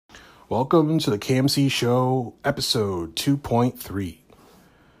Welcome to the KMC Show, episode 2.3.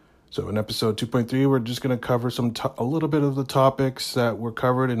 So in episode 2.3, we're just going to cover a little bit of the topics that were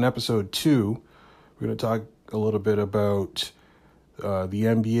covered in episode 2. We're going to talk a little bit about the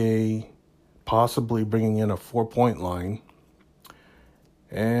NBA possibly bringing in a 4-point line.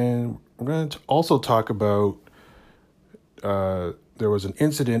 And we're going to also talk about there was an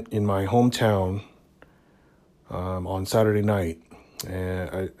incident in my hometown on Saturday night. And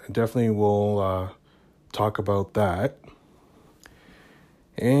I definitely will talk about that.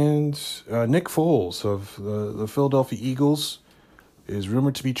 And Nick Foles of the Philadelphia Eagles is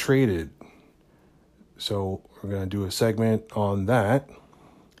rumored to be traded. So we're going to do a segment on that.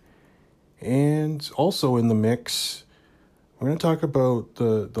 And also in the mix, we're going to talk about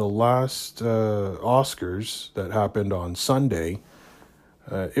the last Oscars that happened on Sunday.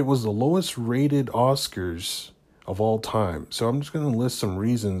 It was the lowest rated Oscars of all time. So I'm just going to list some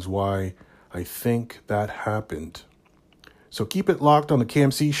reasons why I think that happened. So keep it locked on the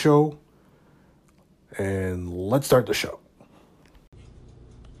KMC Show, and let's start the show.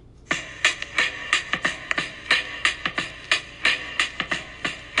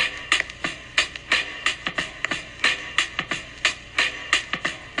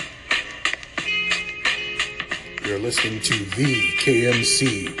 You're listening to the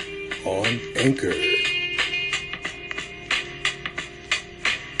KMC on Anchor.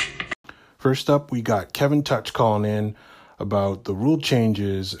 First up, we got Kevin Touch calling in about the rule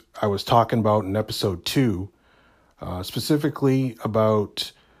changes I was talking about in episode 2, specifically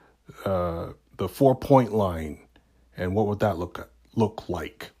about the 4-point line and what would that look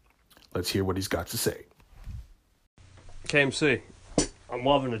like. Let's hear what he's got to say. KMC, I'm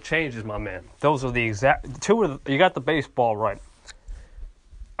loving the changes, my man. Those are the exact two. You got the baseball right.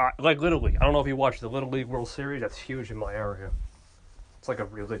 Like Little League. I don't know if you watch the Little League World Series. That's huge in my area. It's like a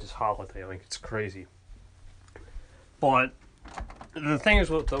religious holiday. Like, it's crazy. But the thing is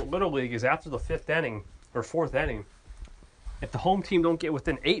with the Little League is after the 5th inning or 4th inning, if the home team don't get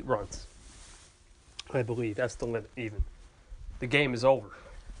within 8 runs, I believe that's the limit even, the game is over.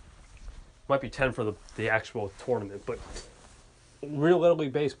 Might be 10 for the actual tournament, but real Little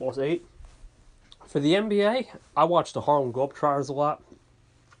League baseball is 8. For the NBA, I watch the Harlem Globetrotters a lot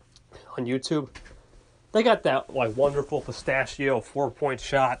on YouTube. They got that like wonderful pistachio 4-point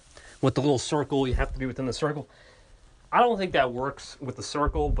shot with the little circle. You have to be within the circle. I don't think that works with the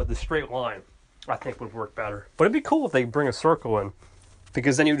circle, but the straight line I think would work better. But it'd be cool if they bring a circle in,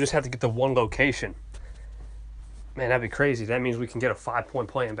 because then you just have to get to one location. Man, that'd be crazy. That means we can get a 5-point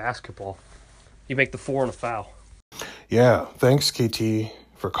play in basketball. You make the 4 and a foul. Yeah, thanks, KT,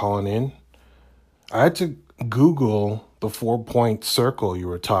 for calling in. I had to Google the 4-point circle you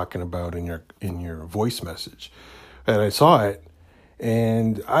were talking about in your voice message, and I saw it,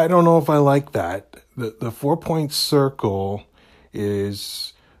 and I don't know if I like that. The 4-point circle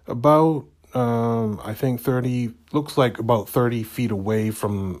is about I think 30, looks like about 30 feet away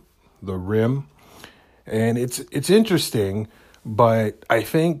from the rim, and it's interesting, but I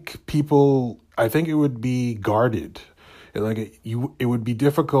think it would be guarded. It would be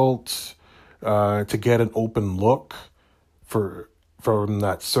difficult to get an open look from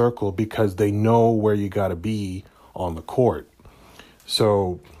that circle, because they know where you got to be on the court.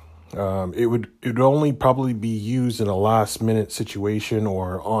 So it would only probably be used in a last minute situation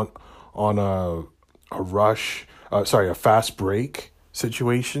or on a fast break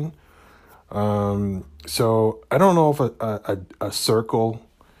situation. So I don't know if a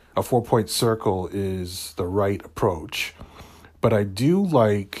 4-point circle is the right approach, but I do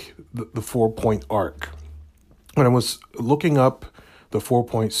like the 4-point arc. When I was looking up the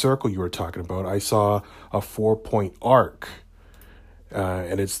 4-point circle you were talking about, I saw a 4-point arc,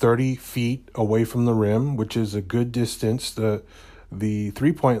 and it's 30 feet away from the rim, which is a good distance. The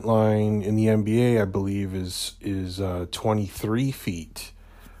 3-point line in the NBA, I believe, is 23 feet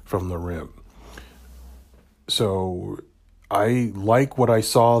from the rim. So I like what I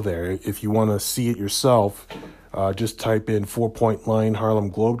saw there. If you want to see it yourself, just type in 4-point line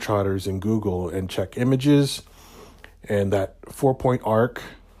Harlem Globetrotters in Google and check images. And that 4-point arc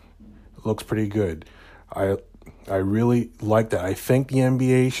looks pretty good. I really like that. I think the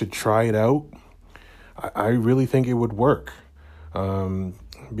NBA should try it out. I really think it would work,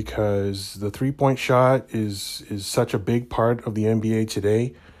 because the 3-point shot is such a big part of the NBA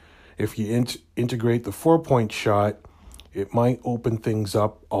today. If you integrate the 4-point shot, it might open things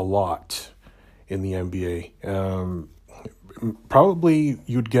up a lot in the NBA. Probably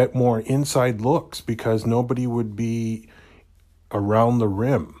you'd get more inside looks because nobody would be around the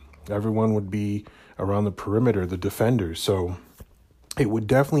rim. Everyone would be around the perimeter, the defenders. So it would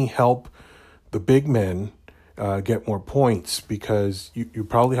definitely help the big men get more points because you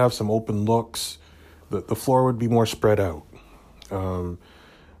probably have some open looks. The floor would be more spread out.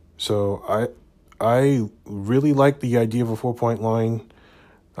 So I really like the idea of a 4-point line.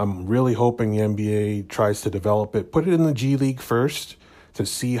 I'm really hoping the NBA tries to develop it. Put it in the G League first to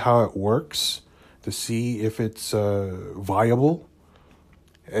see how it works, to see if it's viable.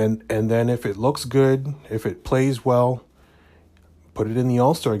 And then if it looks good, if it plays well, put it in the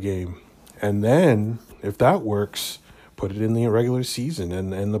All-Star game. And then, if that works, put it in the regular season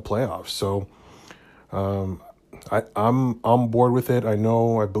and the playoffs. So I'm on board with it. I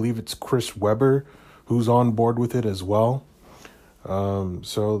believe it's Chris Webber who's on board with it as well.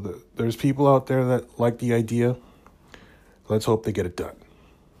 There's people out there that like the idea. Let's hope they get it done.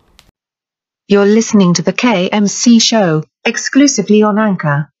 You're listening to the KMC Show, exclusively on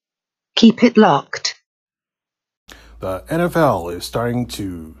Anchor. Keep it locked. The NFL is starting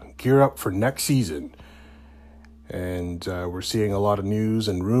to gear up for next season. And we're seeing a lot of news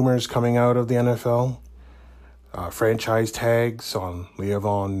and rumors coming out of the NFL. Franchise tags on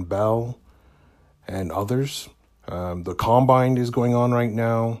Le'Veon Bell and others. The Combine is going on right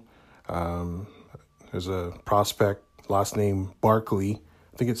now. There's a prospect, last name Barkley.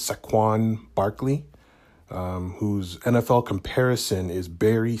 I think it's Saquon Barkley, whose NFL comparison is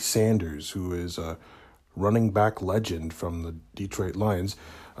Barry Sanders, who is a running back legend from the Detroit Lions.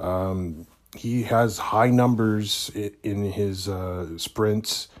 He has high numbers in his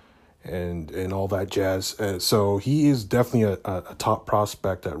sprints and all that jazz. So he is definitely a top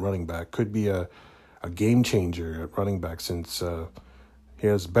prospect at running back. Could be a game changer at running back since he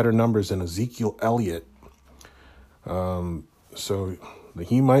has better numbers than Ezekiel Elliott. So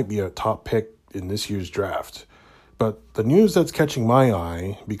he might be a top pick in this year's draft. But the news that's catching my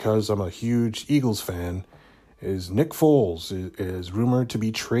eye, because I'm a huge Eagles fan, is Nick Foles is rumored to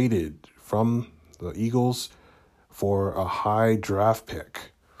be traded from the Eagles for a high draft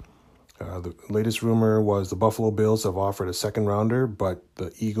pick. The latest rumor was the Buffalo Bills have offered a second rounder, but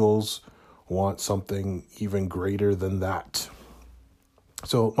the Eagles want something even greater than that.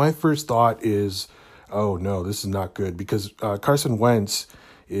 So my first thought is, oh no, this is not good, because Carson Wentz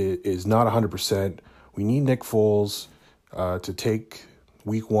is not 100%. We need Nick Foles to take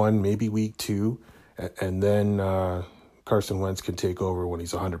week 1, maybe week 2, and then Carson Wentz can take over when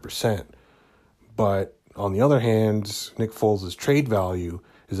he's 100%. But on the other hand, Nick Foles' trade value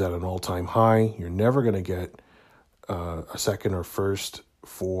is at an all-time high. You're never going to get a second or first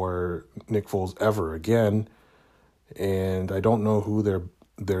for Nick Foles ever again. And I don't know who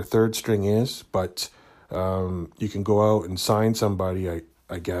their third string is, but you can go out and sign somebody,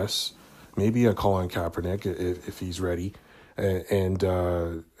 I guess. Maybe a Colin Kaepernick if he's ready, and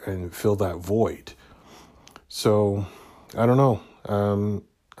fill that void. So I don't know.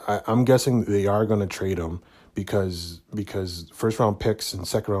 I'm guessing they are going to trade him because first round picks and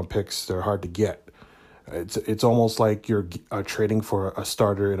second round picks, they're hard to get. It's almost like you're trading for a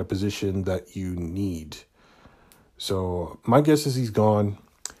starter in a position that you need. So my guess is he's gone.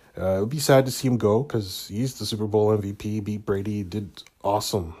 It would be sad to see him go because he's the Super Bowl MVP, beat Brady, did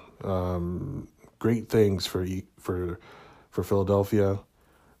awesome, great things for Philadelphia.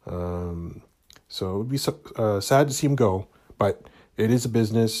 So it would be sad to see him go, but it is a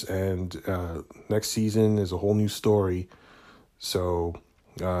business, and next season is a whole new story. So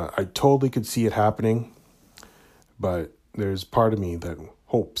I totally could see it happening, but there's part of me that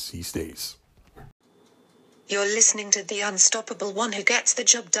hopes he stays. You're listening to the unstoppable one who gets the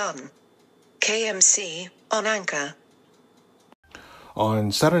job done. KMC on Anchor.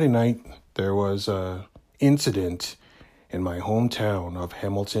 On Saturday night, there was an incident in my hometown of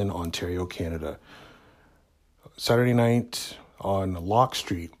Hamilton, Ontario, Canada. Saturday night on Locke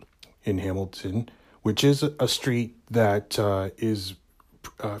Street in Hamilton, which is a street that is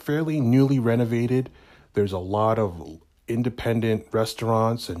fairly newly renovated. There's a lot of independent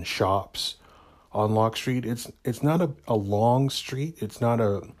restaurants and shops on Locke Street. It's not a long street. It's not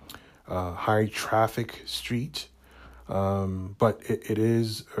a high traffic street, but it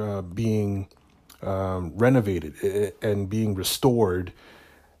is being renovated and being restored,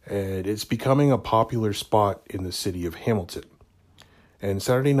 and it's becoming a popular spot in the city of Hamilton. And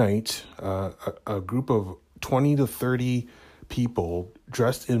Saturday night, a group of 20 to 30 people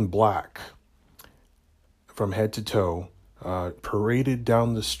dressed in black from head to toe paraded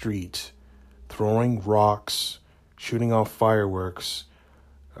down the street, throwing rocks, shooting off fireworks,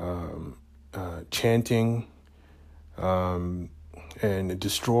 chanting, and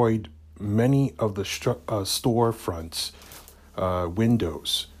destroyed many of the storefronts,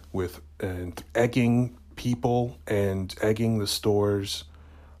 windows, and egging people and egging the stores.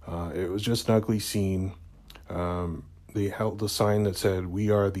 It was just an ugly scene. They held the sign that said, "We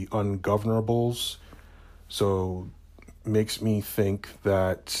are the ungovernables." So makes me think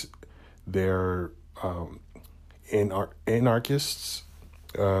that they're anarchists.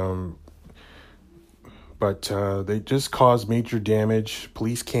 But they just caused major damage.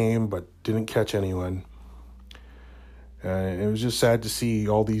 Police came, but didn't catch anyone. It was just sad to see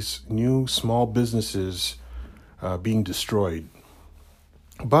all these new small businesses being destroyed.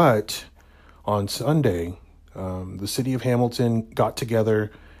 But on Sunday, the city of Hamilton got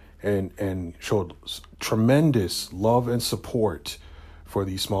together and showed tremendous love and support for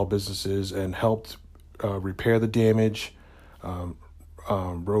these small businesses and helped repair the damage,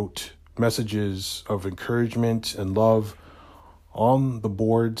 wrote messages of encouragement and love on the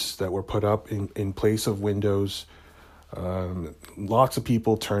boards that were put up in place of windows. Lots of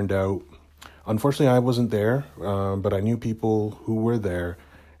people turned out. Unfortunately, I wasn't there, but I knew people who were there,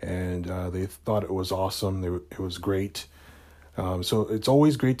 and they thought it was awesome. It was great. So it's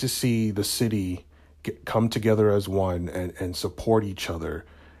always great to see the city come together as one and support each other.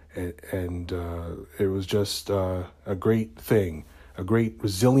 And it was just a great thing, a great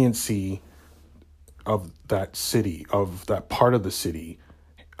resiliency of that city, of that part of the city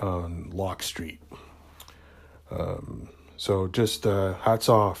on Locke Street. So just hats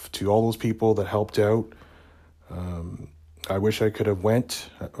off to all those people that helped out. I wish I could have went,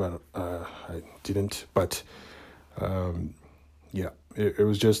 but I didn't. But yeah, it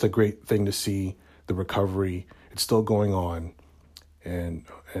was just a great thing to see the recovery. It's still going on, and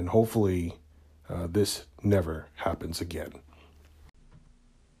hopefully this never happens again.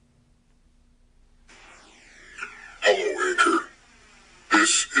 Hello, Anchor.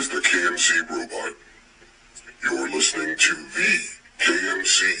 This is the KMC robot. You're listening to the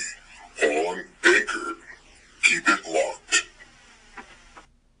KMC on Anchor. Keep it locked.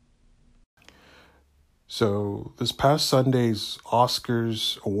 So this past Sunday's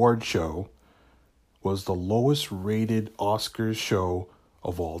Oscars award show was the lowest rated Oscars show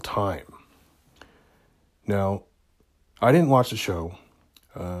of all time. Now, I didn't watch the show.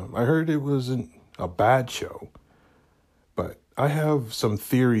 I heard it wasn't a bad show, but I have some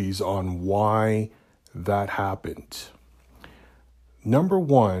theories on why that happened. Number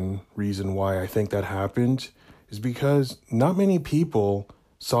one reason why I think that happened is because not many people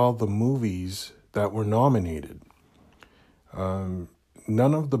saw the movies that were nominated.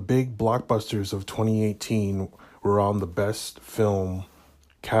 None of the big blockbusters of 2018 were on the best film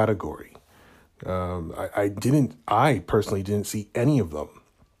category. I personally didn't see any of them.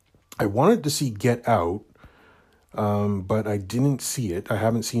 I wanted to see Get Out, but I didn't see it. I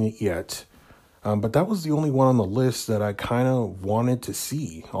haven't seen it yet. But that was the only one on the list that I kind of wanted to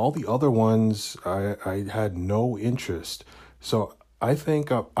see. All the other ones, I had no interest. So I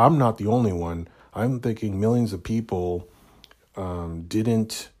think I'm not the only one. I'm thinking millions of people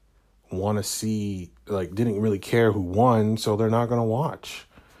didn't want to see, didn't really care who won, so they're not going to watch.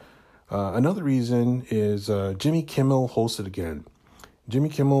 Another reason is Jimmy Kimmel hosted again. Jimmy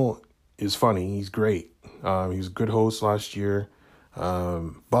Kimmel is funny. He's great. He was a good host last year.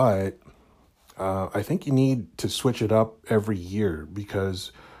 But I think you need to switch it up every year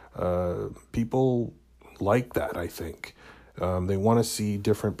because people like that, I think. They want to see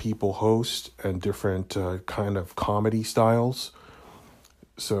different people host and different kind of comedy styles.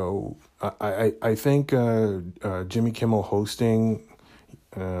 So I think Jimmy Kimmel hosting,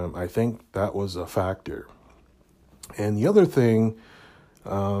 I think that was a factor. And the other thing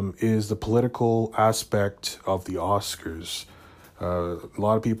is the political aspect of the Oscars. A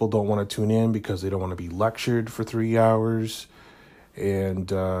lot of people don't want to tune in because they don't want to be lectured for 3 hours. And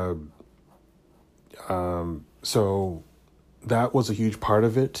so that was a huge part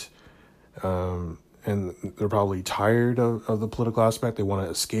of it. And they're probably tired of the political aspect. They want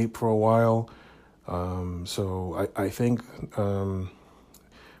to escape for a while. So I think,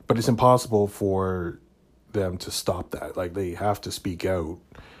 but it's impossible for them to stop that. They have to speak out.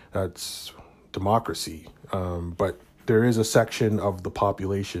 That's democracy. But there is a section of the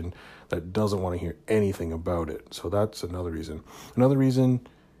population that doesn't want to hear anything about it. So that's another reason. Another reason,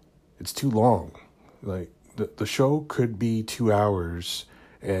 it's too long. The show could be 2 hours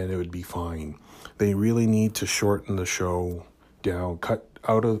and it would be fine. They really need to shorten the show down, cut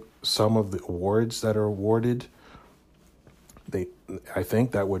out of some of the awards that are awarded. I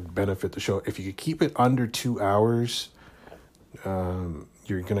think that would benefit the show. If you could keep it under 2 hours,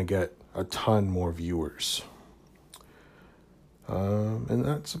 you're going to get a ton more viewers. And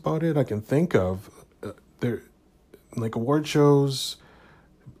that's about it I can think of. Award shows,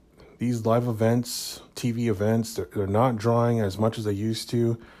 these live events, TV events, they're not drawing as much as they used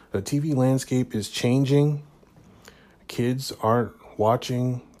to. The TV landscape is changing. Kids aren't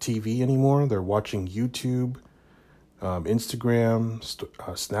watching TV anymore. They're watching YouTube, Instagram,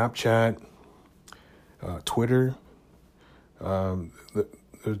 Snapchat, Twitter.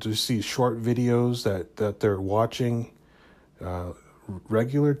 Just these short videos that they're watching.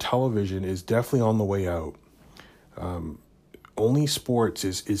 Regular television is definitely on the way out. Only sports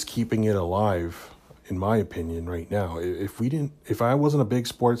is keeping it alive, in my opinion, right now. If I wasn't a big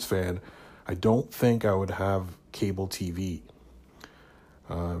sports fan, I don't think I would have cable TV.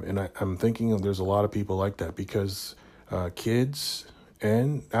 And I'm thinking there's a lot of people like that because kids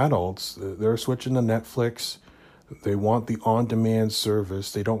and adults, they're switching to Netflix. They want the on-demand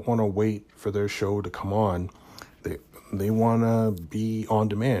service. They don't want to wait for their show to come on. They want to be on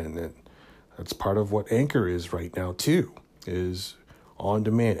demand. And that's part of what Anchor is right now too, is on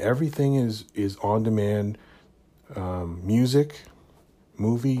demand. Everything is on demand. Music,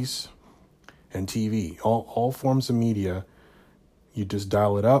 movies, and TV. All forms of media. You just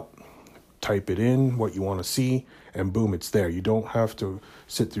dial it up, type it in, what you want to see, and boom, it's there. You don't have to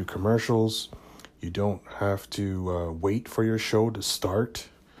sit through commercials. You don't have to wait for your show to start.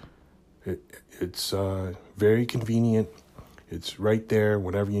 It's very convenient. It's right there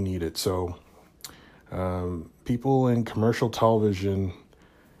whenever you need it. So people in commercial television,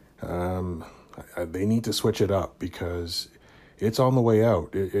 they need to switch it up because it's on the way out.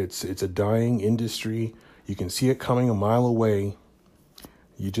 It's a dying industry. You can see it coming a mile away.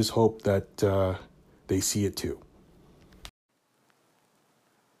 You just hope that they see it too.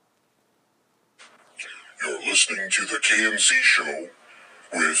 You're listening to the KMC Show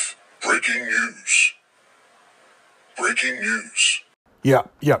with Breaking News. Breaking news. Yep,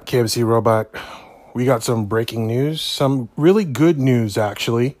 KMC Robot. We got some breaking news. Some really good news,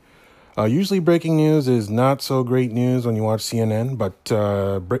 actually. Usually breaking news is not so great news when you watch CNN, but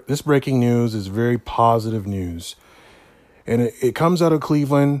this breaking news is very positive news. And it comes out of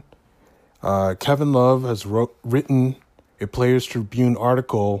Cleveland. Kevin Love has written a Players Tribune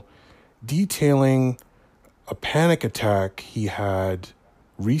article detailing a panic attack he had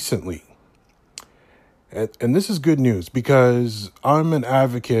recently. And this is good news because I'm an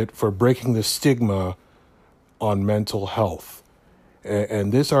advocate for breaking the stigma on mental health.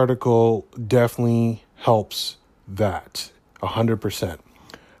 And this article definitely helps that 100%.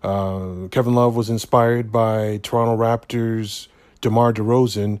 Kevin Love was inspired by Toronto Raptors' DeMar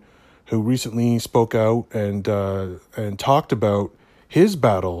DeRozan, who recently spoke out and talked about his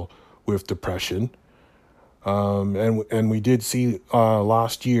battle with depression. And we did see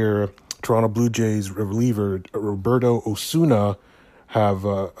last year Toronto Blue Jays reliever Roberto Osuna have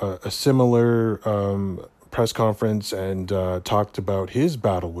a similar press conference and talked about his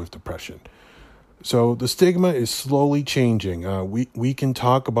battle with depression. So the stigma is slowly changing. We can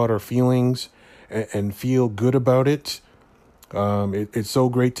talk about our feelings and feel good about it. It's so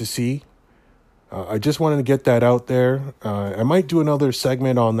great to see. I just wanted to get that out there. I might do another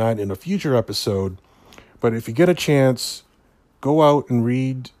segment on that in a future episode. But if you get a chance, go out and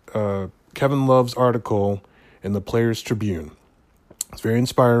read Kevin Love's article in the Players Tribune. It's very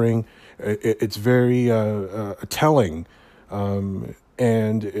inspiring. It's very telling.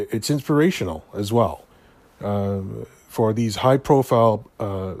 And it's inspirational as well for these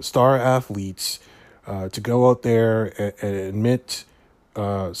high-profile star athletes to go out there and admit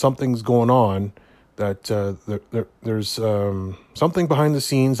something's going on, that there's something behind the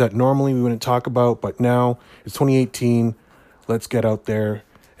scenes that normally we wouldn't talk about, but now it's 2018. Let's get out there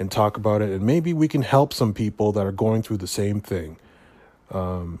and talk about it, and maybe we can help some people that are going through the same thing.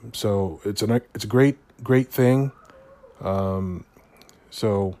 So it's a great thing.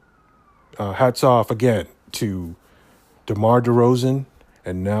 So hats off again to DeMar DeRozan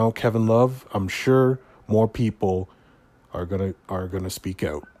and now Kevin Love. I'm sure more people are gonna speak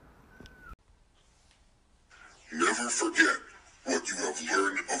out. Never forget what you have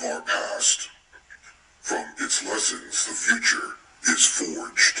learned of our past. From its lessons, the future is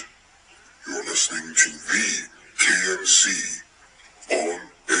forged. You're listening to the KMC on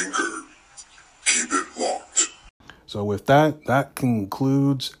Anchor. Keep it locked. So with that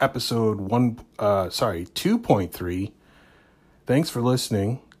concludes episode 2.3. Thanks for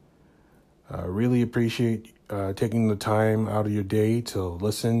listening. Really appreciate taking the time out of your day to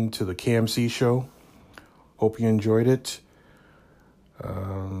listen to the KMC show. Hope you enjoyed it.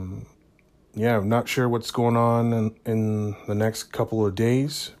 I'm not sure what's going on in the next couple of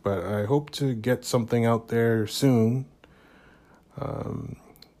days, but I hope to get something out there soon.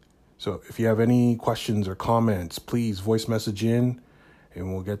 So if you have any questions or comments, please voice message in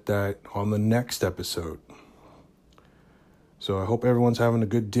And we'll get that on the next episode. So I hope everyone's having a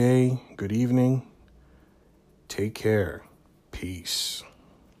good day, good evening. Take care. Peace.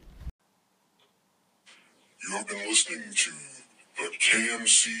 You have been listening to the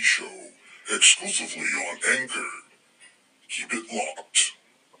KMC Show, exclusively on Anchor. Keep it locked.